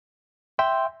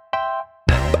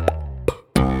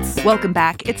Welcome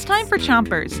back. It's time for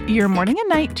Chompers, your morning and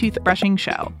night toothbrushing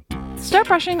show. Start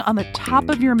brushing on the top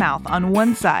of your mouth on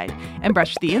one side and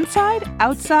brush the inside,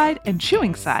 outside, and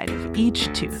chewing side of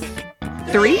each tooth.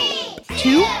 3,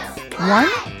 2, 1,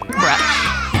 brush.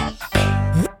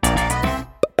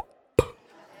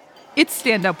 It's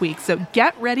stand-up week, so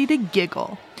get ready to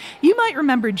giggle. You might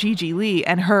remember Gigi Lee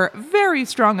and her very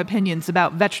strong opinions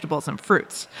about vegetables and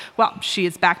fruits. Well, she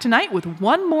is back tonight with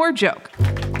one more joke.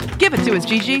 Give it to us,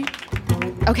 Gigi.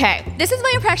 Okay, this is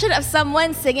my impression of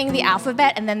someone singing the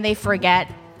alphabet and then they forget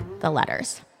the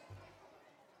letters.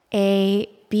 A,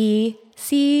 B,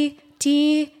 C,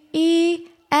 D, E,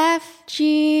 F,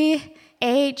 G,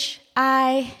 H,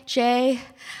 I, J,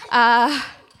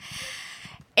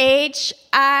 H,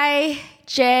 I,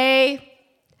 J,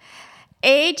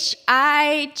 H,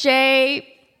 I,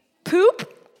 J,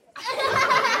 poop?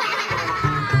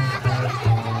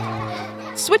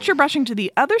 Switch your brushing to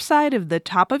the other side of the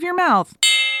top of your mouth,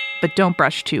 but don't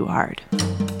brush too hard.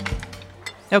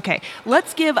 Okay,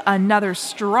 let's give another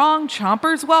strong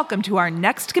Chompers welcome to our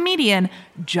next comedian,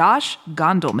 Josh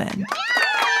Gondelman.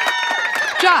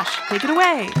 Josh, take it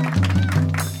away.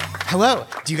 Hello,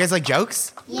 do you guys like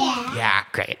jokes? Yeah. Yeah,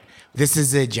 great. This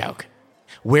is a joke.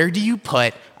 Where do you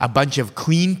put a bunch of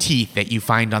clean teeth that you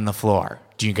find on the floor?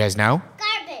 Do you guys know?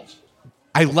 Garbage.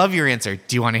 I love your answer.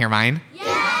 Do you want to hear mine? Yes.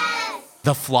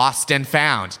 The flossed and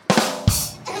found.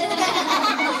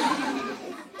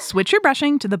 Switch your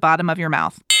brushing to the bottom of your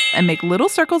mouth and make little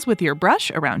circles with your brush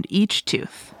around each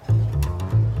tooth.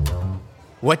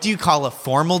 What do you call a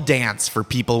formal dance for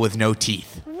people with no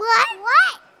teeth? What?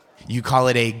 You call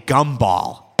it a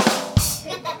gumball.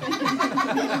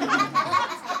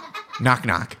 Knock,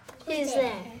 knock. Who's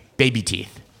there? Baby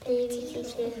teeth. Baby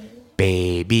teacher.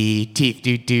 Baby teeth,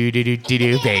 do do do do do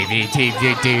do. Baby teeth,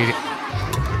 do do.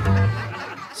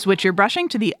 Switch your brushing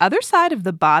to the other side of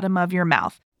the bottom of your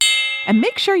mouth. And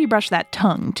make sure you brush that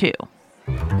tongue, too.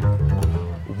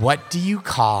 What do you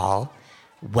call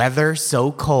weather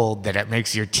so cold that it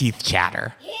makes your teeth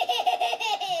chatter?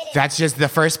 That's just the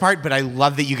first part, but I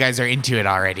love that you guys are into it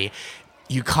already.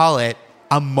 You call it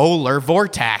a molar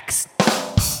vortex.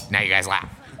 Now you guys laugh.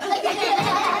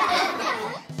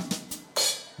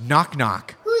 Knock,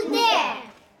 knock. Who's there?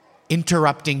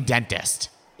 Interrupting dentist.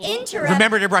 Interrupt.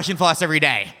 Remember to brush and floss every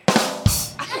day.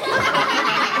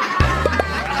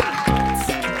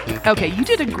 Okay, you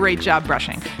did a great job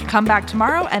brushing. Come back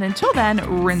tomorrow, and until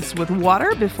then, rinse with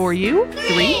water before you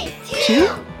 3, 2,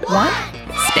 1,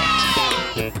 spit.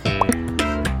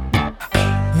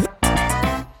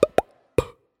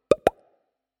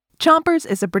 Chompers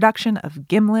is a production of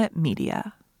Gimlet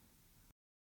Media.